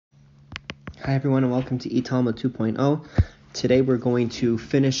Hi everyone and welcome to eTalmud 2.0. Today we're going to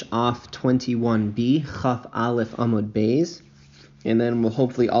finish off 21b, Chaf Aleph Amud Beis, and then we'll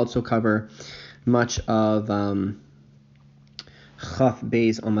hopefully also cover much of Chaf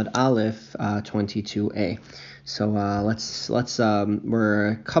Beis Amud Aleph 22a. So we're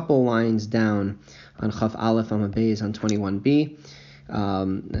a couple lines down on Chaf Aleph Amud Beis on 21b.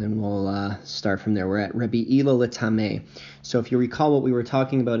 And we'll start from there. We're at Rabbi Ila L'Tameh. So if you recall, what we were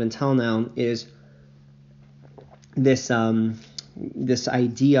talking about until now is this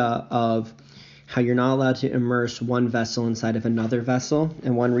idea of how you're not allowed to immerse one vessel inside of another vessel,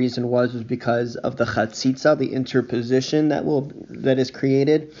 and one reason was because of the chatzitza, the interposition that is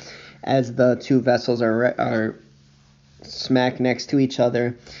created as the two vessels are smack next to each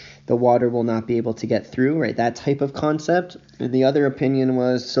other. The water will not be able to get through, right? That type of concept. And the other opinion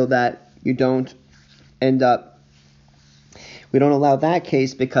was so that you don't end up, we don't allow that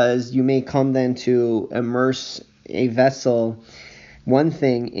case because you may come then to immerse a vessel, one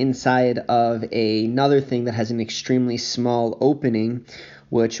thing inside of another thing that has an extremely small opening,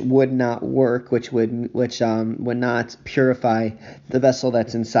 which would not work, which would not purify the vessel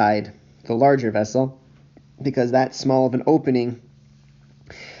that's inside the larger vessel, because that small of an opening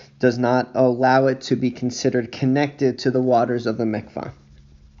does not allow it to be considered connected to the waters of the mikvah.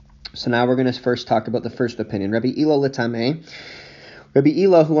 So now we're going to first talk about the first opinion. Rabbi Ila L'Tameh. Rabbi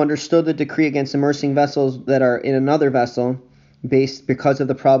Ila, who understood the decree against immersing vessels that are in another vessel, because of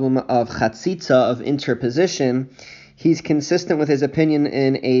the problem of chatzitza, of interposition, he's consistent with his opinion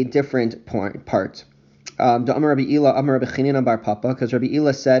in a different part. Amar Rabbi Ila, Amar Rabbi Chanina bar Papa, because Rabbi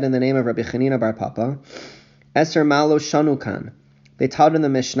Ila said in the name of Rabbi Chanina bar Papa, Eser malo shanukan. They taught in the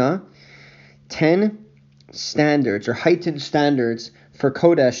Mishnah 10 standards or heightened standards for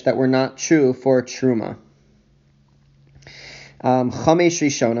Kodesh that were not true for Truma. Chamesh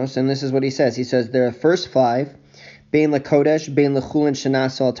Rishonos, and this is what he says. He says the first 5, Bein LaKodesh, Bein LaChulin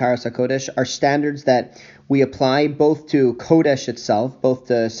Shenaso Al Taras HaKodesh, are standards that we apply both to Kodesh itself, both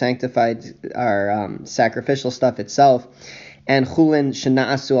to sanctified, our sacrificial stuff itself, and Chulin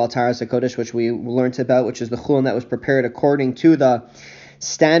Shena'asu Al Taras HaKodesh, which we learned about, which is the Chulin that was prepared according to the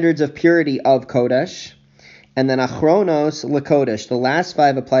standards of purity of Kodesh. And then Achronos LaKodesh, the last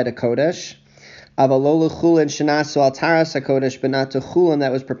 5 apply to Kodesh. Avalol Chulin Shena'asu Al Taras HaKodesh, but not to Chulin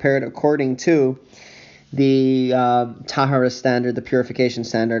that was prepared according to the Tahara standard, the purification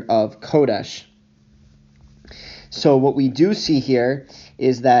standard of Kodesh. So what we do see here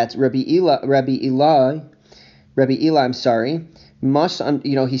is that Rabbi Ila, must,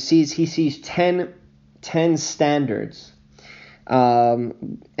 he sees 10 standards. And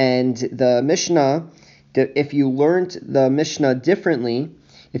the Mishnah, if you learned the Mishnah differently,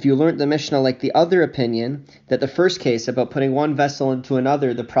 if you learned the Mishnah like the other opinion, that the first case about putting one vessel into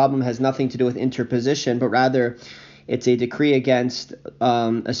another, the problem has nothing to do with interposition, but rather it's a decree against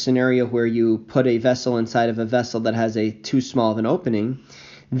a scenario where you put a vessel inside of a vessel that has a too small of an opening,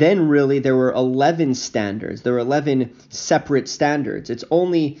 then really there were 11 standards. There were 11 separate standards. It's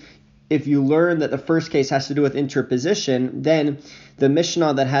only if you learn that the first case has to do with interposition, then the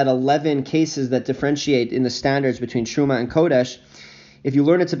Mishnah that had 11 cases that differentiate in the standards between Truma and Kodesh, if you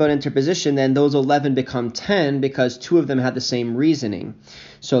learn it's about interposition, then those 11 become 10 because 2 of them had the same reasoning.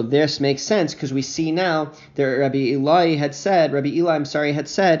 So this makes sense because we see now that Rabbi Eli had said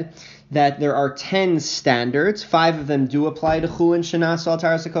that there are 10 standards. 5 of them do apply to Chulin Shenas Al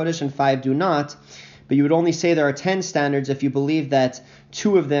Taras HaKodesh and 5 do not. But you would only say there are 10 standards if you believe that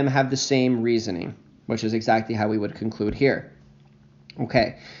 2 of them have the same reasoning, which is exactly how we would conclude here.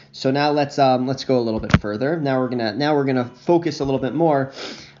 Okay, so now let's go a little bit further. Now we're gonna focus a little bit more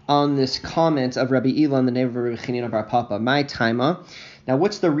on this comment of Rabbi Ila in the name of Rabbi Chanina bar Papa. My taima. Now,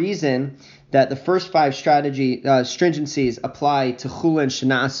 what's the reason that the first 5 stringencies apply to Chulin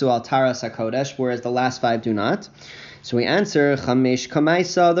Shena'asu Al Taras HaKodesh, whereas the last 5 do not? So we answer Chamesh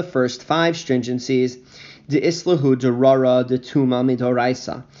Kamaisa, the first 5 stringencies, de Islahu de Rara de Tuma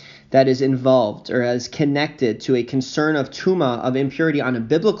Midoraisa, that is involved or is connected to a concern of tuma, of impurity on a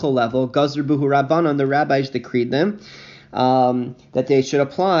biblical level. Gazr buhu Rabbanon, the rabbis decreed them that they should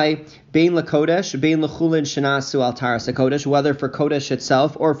apply bein lakodesh, bein lechulin shenasu al taras hakodesh, whether for kodesh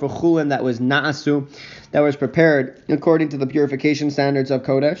itself or for chulin that was naasu, that was prepared according to the purification standards of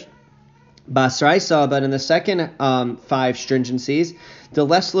kodesh. Basraisa, but in the second 5 stringencies, the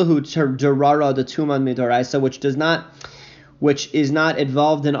leslahu derara de tuman midoraisa, which is not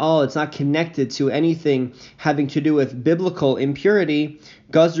involved in all, it's not connected to anything having to do with biblical impurity.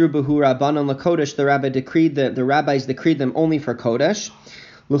 Gazru buhu rabbanon lakodesh, the rabbis decreed them only for kodesh.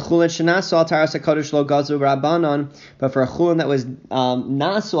 L'chulin shenasu al taras hakodesh lo gazu rabbanon, but for a chulin that was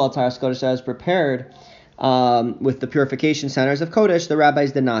nasu al taras kodesh, that was prepared with the purification centers of kodesh, the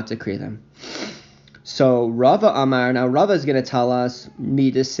rabbis did not decree them. So Rava Amar, now Rava is going to tell us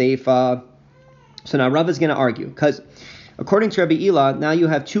midas seifa. So now Rava is going to argue, because according to Rabbi Ila, now you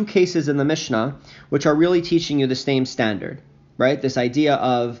have two cases in the Mishnah which are really teaching you the same standard, right? This idea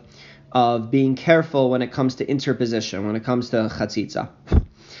of being careful when it comes to interposition, when it comes to chatzitza.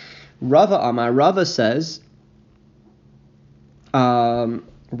 Rava Amar, Rava says,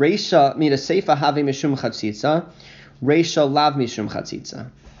 Reisha midas seifa havi mishum chatzitza, Reisha lav mishum chatzitza.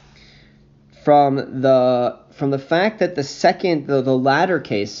 From the fact that the latter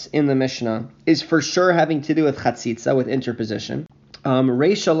case in the Mishnah is for sure having to do with chatzitza, with interposition,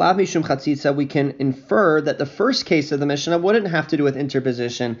 Reisha lav mishum chatzitza, we can infer that the first case of the Mishnah wouldn't have to do with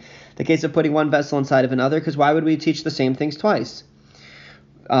interposition, the case of putting one vessel inside of another, because why would we teach the same things twice?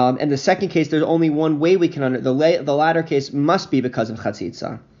 And the second case, there's only one way we can the latter case must be because of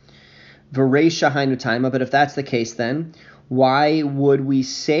chatzitza. V'reisha hainu taima, but if that's the case, then why would we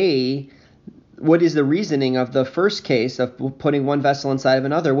say? What is the reasoning of the first case of putting one vessel inside of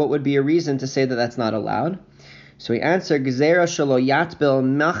another? What would be a reason to say that that's not allowed? So we answer, Gezerah shelo yatbil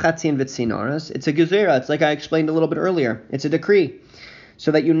machatin v'tzinaras. It's a gezerah. It's like I explained a little bit earlier. It's a decree.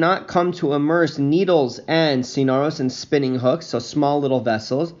 So that you not come to immerse needles and sinaros and spinning hooks, so small little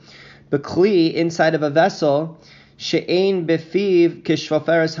vessels, B'kli, inside of a vessel, she'ein befiv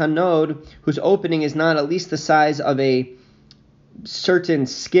kishvaferes hanod, whose opening is not at least the size of a certain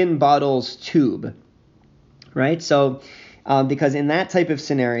skin bottle's tube, right? So, because in that type of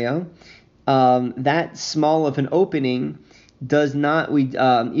scenario, that small of an opening does not,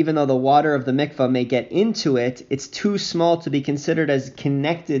 even though the water of the mikvah may get into it, it's too small to be considered as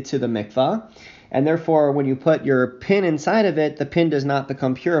connected to the mikvah, and therefore when you put your pin inside of it, the pin does not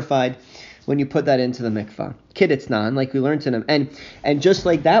become purified when you put that into the mikvah. Kiditznan, like we learned in them. And just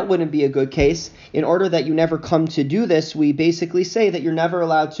like that wouldn't be a good case, in order that you never come to do this, we basically say that you're never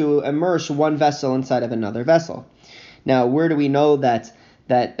allowed to immerse one vessel inside of another vessel. Now, where do we know that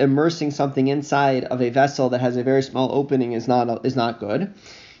immersing something inside of a vessel that has a very small opening is not good?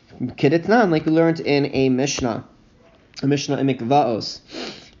 Kiditznan, like we learned in a Mishnah in Mikvaos.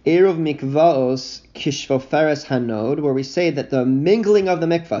 Eruv mikvaos kishvoferes hanod, where we say that the mingling of the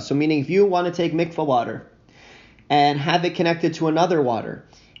mikvah, so meaning if you want to take mikvah water and have it connected to another water,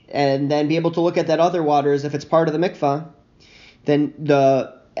 and then be able to look at that other water as if it's part of the mikvah, then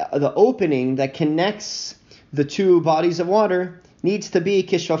the opening that connects the two bodies of water needs to be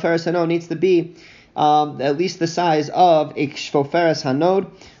kishvoferes hanod, needs to be at least the size of a kishvoferes hanod,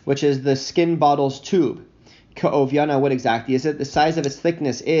 which is the skin bottle's tube. Ka'ovya, now what exactly is it? The size of its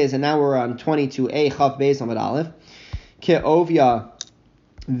thickness is, and now we're on 22a, Chav Beis Amud Aleph, Ka'ovya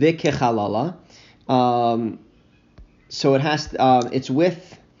v'kechalala. So it has, it's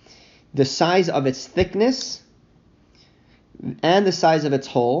with the size of its thickness and the size of its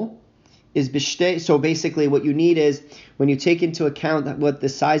hole is bishtei. So basically, what you need is when you take into account what the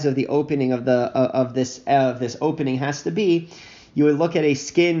size of the opening of this opening has to be, you would look at a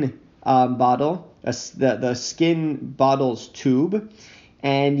skin bottle. The skin bottle's tube,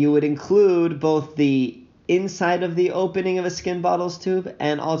 and you would include both the inside of the opening of a skin bottle's tube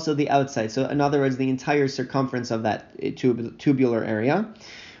and also the outside. So in other words, the entire circumference of that tubular area,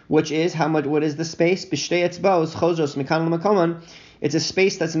 which is what is the space? B'shtei etzbos chozos mikan l'makoman. It's a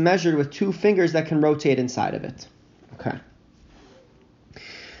space that's measured with two fingers that can rotate inside of it. Okay.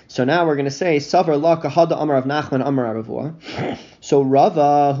 So now we're going to say, Savar la kahada amar of Nachman amar Ravua. So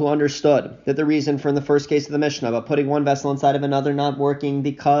Rava, who understood that the reason for in the first case of the Mishnah about putting one vessel inside of another not working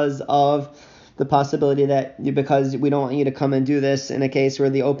because of the possibility because we don't want you to come and do this in a case where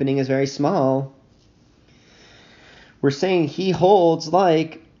the opening is very small, we're saying he holds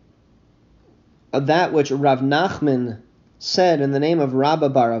like that which Rav Nachman said in the name of Rabba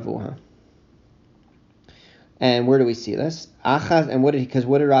bar Ravua. And where do we see this? Achas, and what did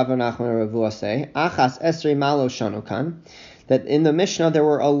Rav Nachman Ravua say? Achas esrei malo shanukan. That in the Mishnah there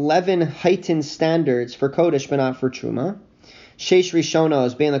were 11 heightened standards for Kodesh but not for Truma. Sheish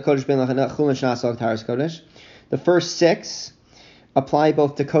Rishonos bein LaKodesh bein LaChulin Shenasal Taras Kodesh. The first 6 apply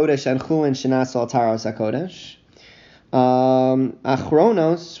both to Kodesh and Chulin Shenasal Taras HaKodesh.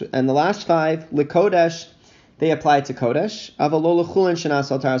 Achronos, and the last 5, LeKodesh, they apply to Kodesh. Avalo LeChulin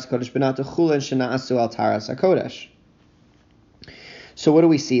Shenasal Taras HaKodesh but not to Chulin Shenasu Al Taras HaKodesh. So what do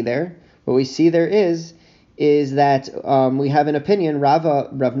we see there? What we see there is that we have an opinion, Rav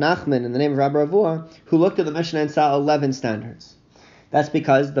Nachman, in the name of Rabbi Ravua, who looked at the Mishnah and saw 11 standards. That's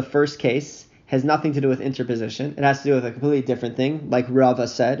because the first case has nothing to do with interposition. It has to do with a completely different thing. Like Rava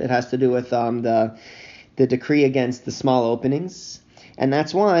said, it has to do with the decree against the small openings. And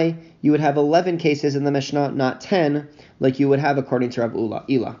that's why you would have 11 cases in the Mishnah, not 10, like you would have according to Rav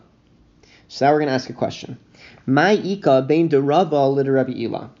Ila. So now we're going to ask a question. My ika bein de Rava lid Rabbi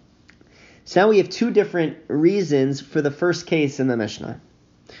Ila. So now we have two different reasons for the first case in the Mishnah.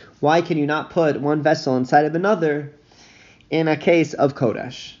 Why can you not put one vessel inside of another in a case of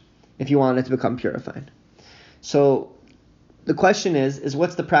Kodesh if you want it to become purified? So the question is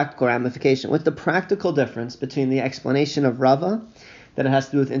what's the practical ramification? What's the practical difference between the explanation of Rava that it has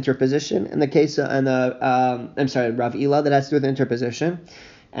to do with interposition and the case Rav Ila that has to do with interposition,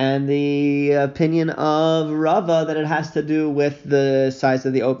 and the opinion of Rava that it has to do with the size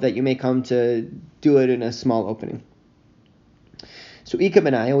of the that you may come to do it in a small opening. So Ika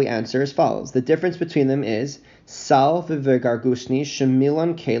Benaya, we answer as follows. The difference between them is Sal v'gargusni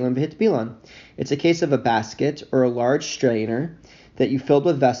shemilan kalim v'hitbilan. It's a case of a basket or a large strainer that you filled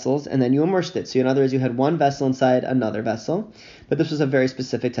with vessels and then you immersed it. So in other words, you had one vessel inside another vessel, but this was a very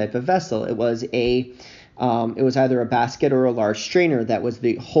specific type of vessel. It was either a basket or a large strainer that was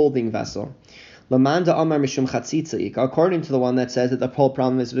the holding vessel. Lamanda Amar Mishum Chatzitza. According to the one that says that the whole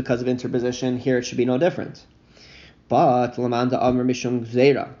problem is because of interposition, here it should be no different. But Lamanda Amar Mishum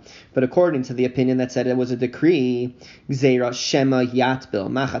Gzeira. But according to the opinion that said it was a decree, Gzeira Shema Yatbil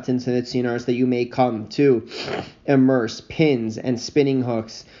Machatin Sinitzinars, that you may come to immerse pins and spinning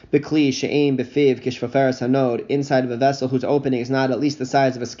hooks, Bekli She'aim Befiv Kishvaferes Hanod, inside of a vessel whose opening is not at least the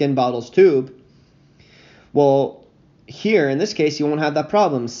size of a skin bottle's tube. Well, here in this case you won't have that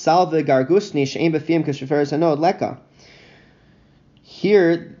problem. Salve Gargusni She'aim Befim Kishvaferes Hanod Leka.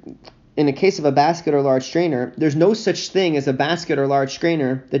 Here, in a case of a basket or large strainer, there's no such thing as a basket or large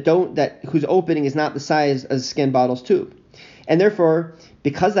strainer whose opening is not the size of a skin bottle's tube. And therefore,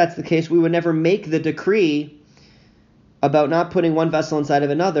 because that's the case, we would never make the decree about not putting one vessel inside of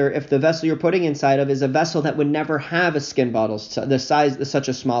another if the vessel you're putting inside of is a vessel that would never have a skin bottle the size of such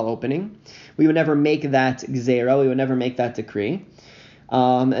a small opening. We would never make that gzera, we would never make that decree.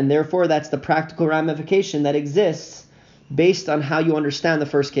 And therefore, that's the practical ramification that exists based on how you understand the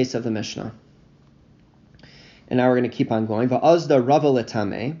first case of the Mishnah. And now we're going to keep on going. Va'azda Rava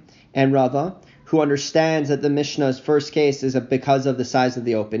letame, and Rava, who understands that the Mishnah's first case is because of the size of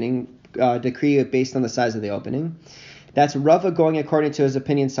the opening, decree based on the size of the opening. That's Rava going according to his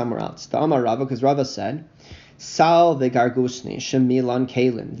opinion somewhere else. The Amar Rava, because Rava said, Sal v'gargusni shemilan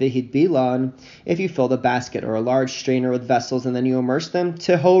kalim v'hidbilan. If you fill the basket or a large strainer with vessels and then you immerse them,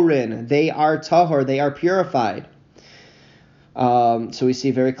 tehorin, they are tahor, they are purified. So we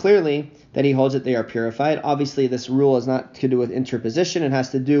see very clearly that he holds that they are purified. Obviously, this rule is not to do with interposition. It has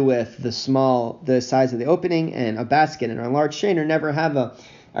to do with the size of the opening, and a basket and a large strainer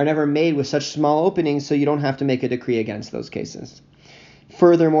are never made with such small openings, so you don't have to make a decree against those cases.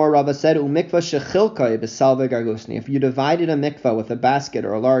 Furthermore, Rava said, "Umikva shechilkai b'salve gargusni." If you divided a mikvah with a basket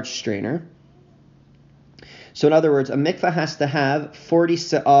or a large strainer, so in other words, a mikvah has to have 40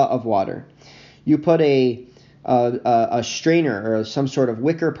 sa'ah of water. You put a strainer or some sort of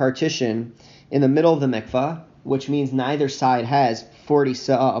wicker partition in the middle of the mikvah, which means neither side has 40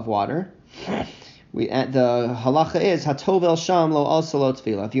 sa'ah of water. The halacha is hatovel sham lo also lo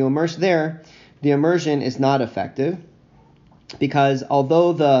tefillah. If you immerse there, the immersion is not effective, because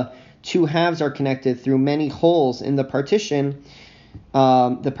although the two halves are connected through many holes in the partition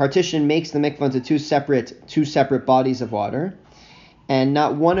makes the mikvah into two separate bodies of water. And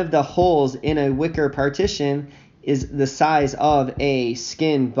not one of the holes in a wicker partition is the size of a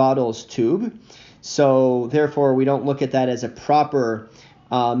skin bottle's tube. So therefore, we don't look at that as a proper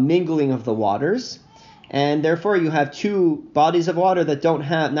mingling of the waters. And therefore, you have two bodies of water that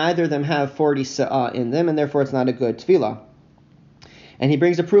neither of them have 40 sa'ah in them, and therefore it's not a good tefillah. And he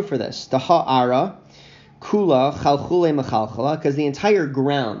brings a proof for this. The ha'ara kula chalchule mechalchala, because the entire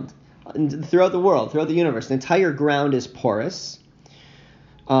ground, throughout the world, throughout the universe, the entire ground is porous.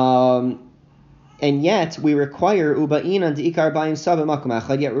 And yet we require uba'in deikar bayim sa b'makom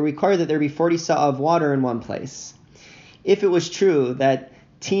echad. Yet we require that there be 40 sa'ah of water in one place. If it was true that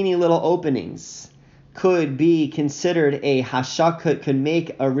teeny little openings could be considered a hashak, could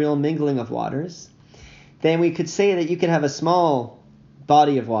make a real mingling of waters, then we could say that you could have a small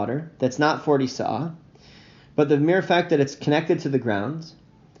body of water that's not 40 sa'ah, but the mere fact that it's connected to the ground,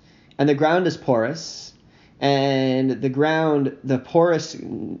 and the ground is porous, and the porous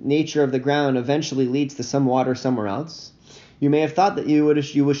nature of the ground eventually leads to some water somewhere else, you may have thought that you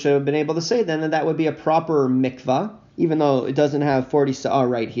should have been able to say then that would be a proper mikvah, even though it doesn't have 40 sa'ah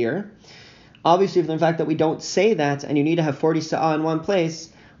right here. Obviously, from the fact that we don't say that, and you need to have 40 sa'ah in one place,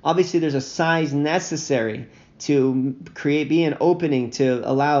 obviously there's a size necessary to be an opening to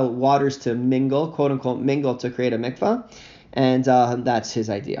allow waters to mingle, quote unquote mingle, to create a mikvah, and that's his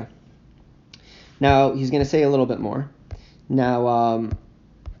idea. Now he's going to say a little bit more. Now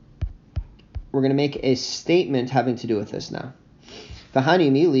we're going to make a statement having to do with this now.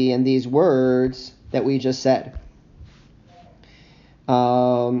 V'hani mili, and these words that we just said,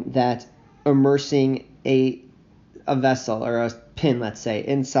 that immersing a vessel or a pin, let's say,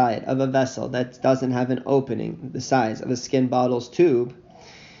 inside of a vessel that doesn't have an opening the size of a skin bottle's tube,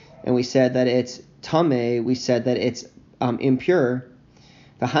 and we said that it's tameh, we said that it's impure.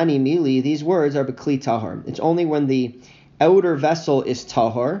 V'hani mili, these words are b'kli tahor. It's only when the outer vessel is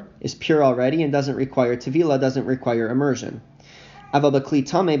tahor, is pure already, and doesn't require tevila, doesn't require immersion. Aval b'kli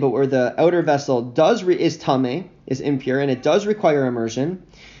tameh, but where the outer vessel is tameh, is impure, and it does require immersion,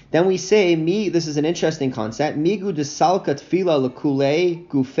 then we say, this is an interesting concept, migu desalka tefila lekule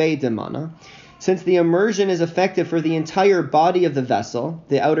gufei demana. Since the immersion is effective for the entire body of the vessel,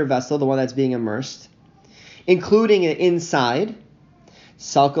 the outer vessel, the one that's being immersed, including it inside,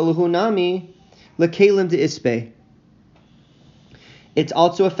 salka luhunami lekelim de ispe. It's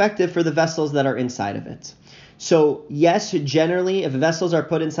also effective for the vessels that are inside of it. So yes, generally, if vessels are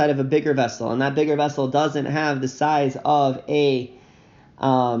put inside of a bigger vessel, and that bigger vessel doesn't have the size of an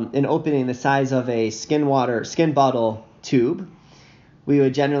opening the size of a skin bottle tube, we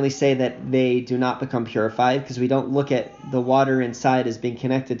would generally say that they do not become purified, because we don't look at the water inside as being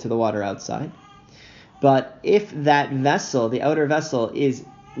connected to the water outside. But if that vessel, the outer vessel,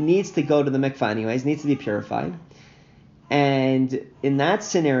 needs to go to the mikvah anyways, needs to be purified, and in that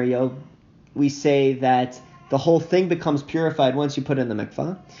scenario, we say that the whole thing becomes purified once you put it in the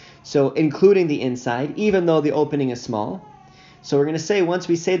mikvah, so including the inside, even though the opening is small. So we're going to say, once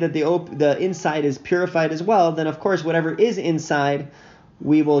we say that the inside is purified as well, then of course whatever is inside,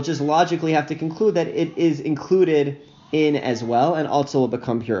 we will just logically have to conclude that it is included in as well, and also will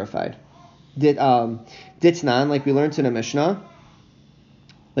become purified. Ditnan, like we learned in a Mishnah,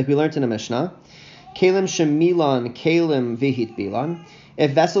 Kalim shemilan, kalim vihit bilan.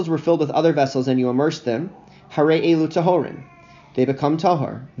 If vessels were filled with other vessels and you immersed them, hare elu tahorin, they become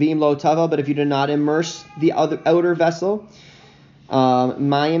tahor. V'im lo tava, but if you do not immerse the outer vessel,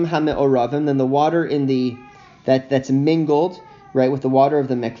 mayim hame'oravim, then the water in that's mingled, right, with the water of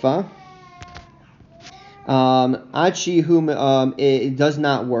the mikvah, it does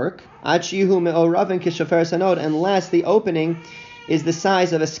not work. Achihu me'oravim kishafer sanod, unless the opening is the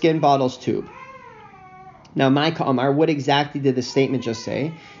size of a skin bottle's tube. Now, my ka'amar, what exactly did the statement just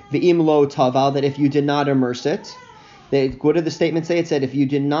say? V'im lo taval, that if you did not immerse it, what did the statement say? It said if you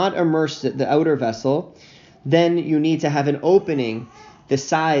did not immerse the outer vessel, then you need to have an opening the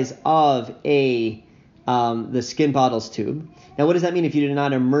size of the skin bottle's tube. Now, what does that mean if you did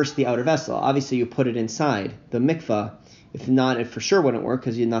not immerse the outer vessel? Obviously, you put it inside the mikvah. If not, it for sure wouldn't work,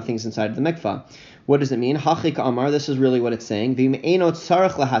 because nothing's inside the mikvah. What does it mean? Hachik amar, this is really what it's saying. If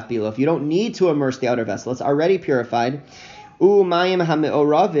you don't need to immerse the outer vessel, it's already purified. Mayim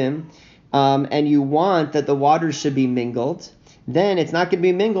hame'oravim, and you want that the waters should be mingled, then it's not going to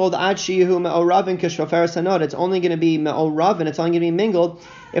be mingled. It's only going to be me'oravin, it's only going to be mingled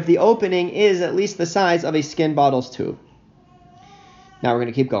if the opening is at least the size of a skin bottle's tube. Now we're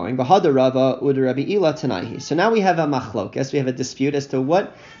going to keep going. So now we have a machlokes, we have a dispute as to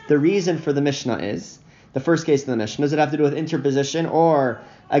what the reason for the Mishnah is. The first case of the Mishnah, does it have to do with interposition or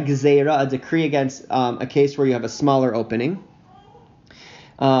a gzeira, a decree against a case where you have a smaller opening?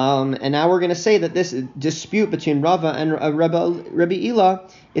 And now we're going to say that this dispute between Rava and Rabbi Ila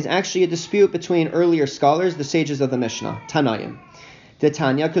is actually a dispute between earlier scholars, the sages of the Mishnah, Tanayim. The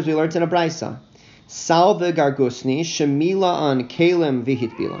Tanya, because we learned in a Braisa. Salve gargusni shemila an kalim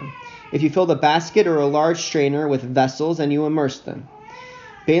vihit bilan. If you fill the basket or a large strainer with vessels and you immerse them.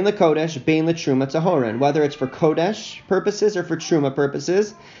 Bein lekodesh, bein letruma tahoran. Whether it's for kodesh purposes or for truma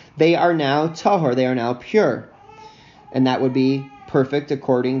purposes, they are now tahor, they are now pure. And that would be perfect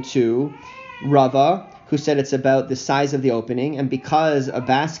according to Rava, who said it's about the size of the opening, and because a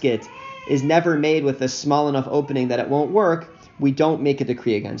basket is never made with a small enough opening that it won't work, we don't make a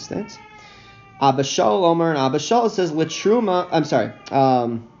decree against it. Abba Shaul Omer, and Abba Shaul says litruma.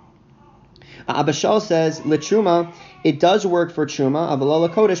 Abba Shaul says litruma. It does work for truma,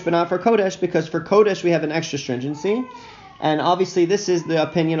 avalola kodesh, but not for kodesh, because for kodesh we have an extra stringency, and obviously this is the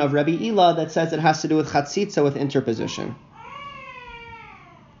opinion of Rabbi Ila that says it has to do with chatzitza, with interposition.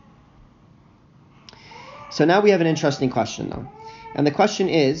 So now we have an interesting question though, and the question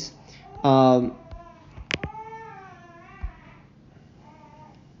is.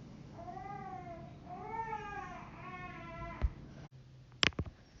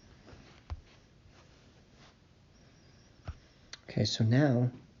 Okay, so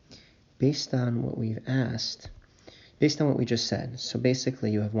now, based on what we've asked, based on what we just said, so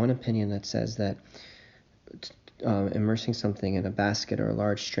basically you have one opinion that says that immersing something in a basket or a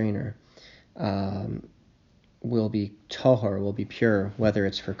large strainer will be tahor, will be pure, whether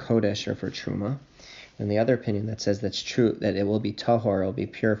it's for kodesh or for truma. And the other opinion that says that's true, that it will be tahor, it will be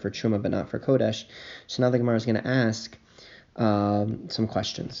pure for truma but not for kodesh. So now the Gemara is going to ask some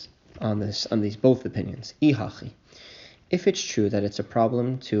questions on these both opinions. Ihachi. If it's true that it's a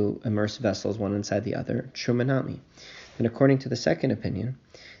problem to immerse vessels one inside the other, truma nami. And according to the second opinion,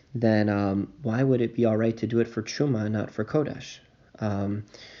 then why would it be all right to do it for truma and not for kodesh?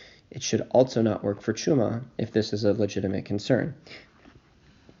 It should also not work for truma if this is a legitimate concern.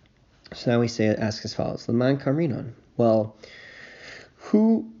 So now we ask as follows: L'man karinon. Well,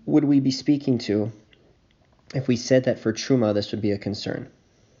 who would we be speaking to if we said that for truma this would be a concern?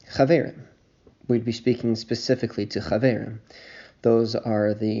 Chaverim. We'd be speaking specifically to chaverim. Those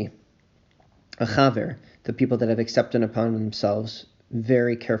are the chaver, the people that have accepted upon themselves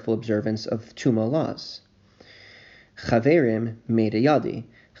very careful observance of tuma laws. Chaverim made a yadi.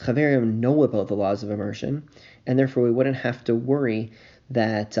 Chaverim know about the laws of immersion, and therefore we wouldn't have to worry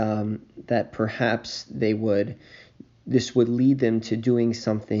that that perhaps this would lead them to doing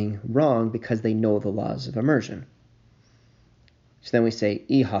something wrong because they know the laws of immersion. So then we say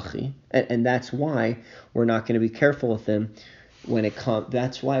ihachi, and that's why we're not going to be careful with them when it comes.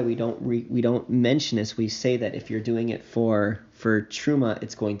 That's why we don't mention this. We say that if you're doing it for truma,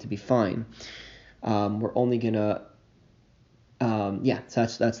 it's going to be fine. We're only gonna. So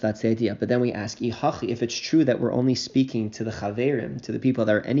that's the idea. But then we ask ihachi, if it's true that we're only speaking to the chaverim, to the people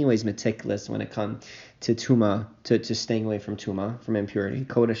that are anyways meticulous when it comes to tuma, to staying away from tuma, from impurity,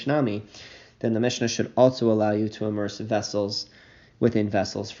 kodesh nami, then the Mishnah should also allow you to immerse vessels within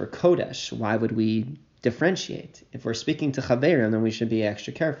vessels for kodesh. Why would we differentiate? If we're speaking to chaverim, then we should be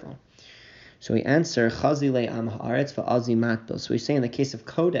extra careful. So we answer chazile am haaretz va'azi matbel. So we say in the case of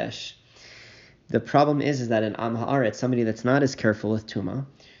kodesh, the problem is that in am haaretz, somebody that's not as careful with tuma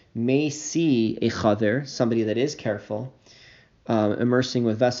may see a chaver, somebody that is careful, immersing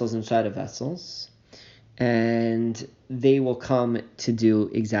with vessels inside of vessels, and they will come to do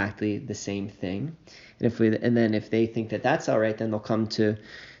exactly the same thing. And then if they think that that's all right, then they'll come to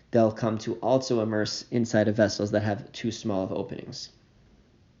also immerse inside of vessels that have too small of openings.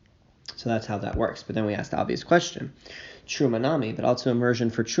 So that's how that works. But then we ask the obvious question: truma nami, but also immersion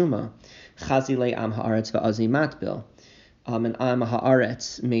for truma. Chazile am haaretz va'azi matbil. And am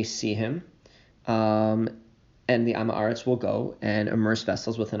haaretz may see him, and the am haaretz will go and immerse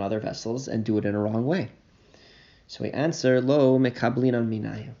vessels within other vessels and do it in a wrong way. So we answer lo mekablinan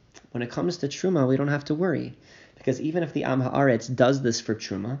minayu. When it comes to truma, we don't have to worry, because even if the am haaretz does this for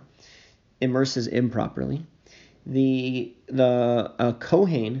truma, immerses improperly, the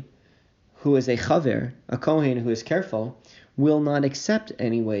kohen who is a chaver, a kohen who is careful, will not accept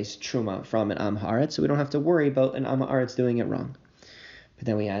anyways truma from an am haaretz, so we don't have to worry about an am haaretz doing it wrong. But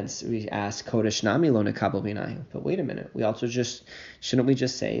then we ask kodesh nami lo nekabel minayu. But wait a minute, shouldn't we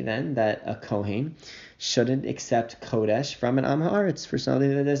just say then that a kohen shouldn't accept kodesh from an am haaretz for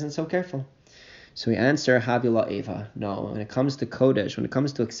somebody that isn't so careful? So we answer havila eva. No, when it comes to kodesh, when it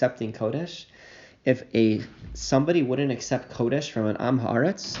comes to accepting kodesh, if somebody wouldn't accept kodesh from an am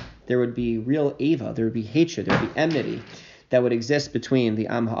haaretz, there would be real eva, there would be hatred, there would be enmity that would exist between the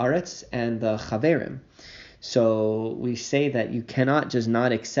am haaretz and the chaverim. So we say that you cannot just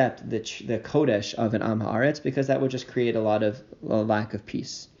not accept the kodesh of an am haaretz, because that would just create a lack of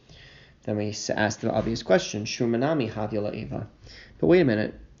peace. Then we ask the obvious question: Shumanami havila eva. But wait a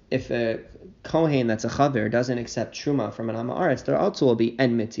minute, if a kohen that's a chaver doesn't accept truma from an am haaretz, there also will be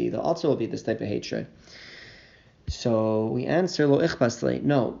enmity. There also will be this type of hatred. So we answer lo ichbas le.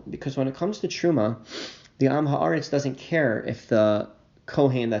 No, because when it comes to truma, the am haaretz doesn't care if the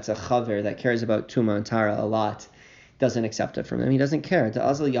kohen that's a chaver that cares about tuma and tara a lot doesn't accept it from them. He doesn't care.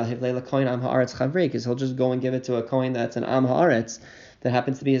 Because he'll just go and give it to a kohen that's an am haaretz that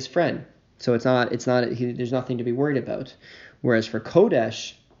happens to be his friend. So there's nothing to be worried about. Whereas for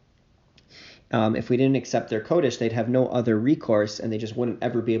kodesh, if we didn't accept their kodesh, they'd have no other recourse, and they just wouldn't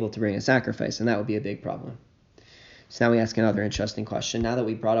ever be able to bring a sacrifice, and that would be a big problem. So now we ask another interesting question. Now that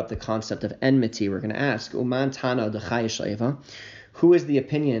we brought up the concept of enmity, we're going to ask, Uman Tana Dechayish Eva, who is the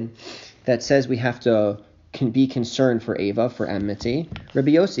opinion that says we have to be concerned for Eva, for enmity?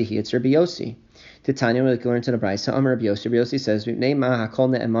 Rabbi Yossi, it's Rabbi Yossi. Titania, we learn to the Brisa. Rabbi Yossi says,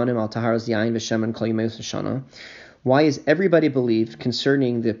 why is everybody believed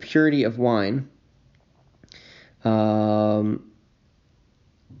concerning the purity of wine and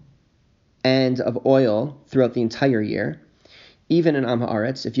of oil throughout the entire year? even in Am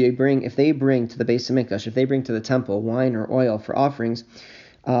Haaretz, if they bring to the Beis Hamikdash, if they bring to the temple wine or oil for offerings,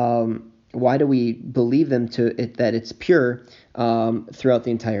 why do we believe them that it's pure throughout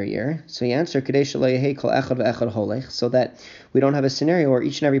the entire year? So he answered, so that we don't have a scenario where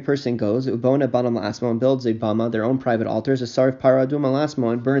each and every person goes and builds a bama, their own private altars, a sarif paraduma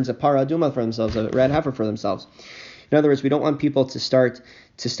lasmo, and burns a paraduma for themselves, a red heifer for themselves. In other words, we don't want people to start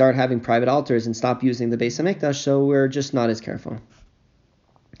having private altars and stop using the Beis Hamikdash, so we're just not as careful.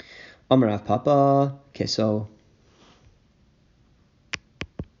 Amar Rav Papa. Okay, so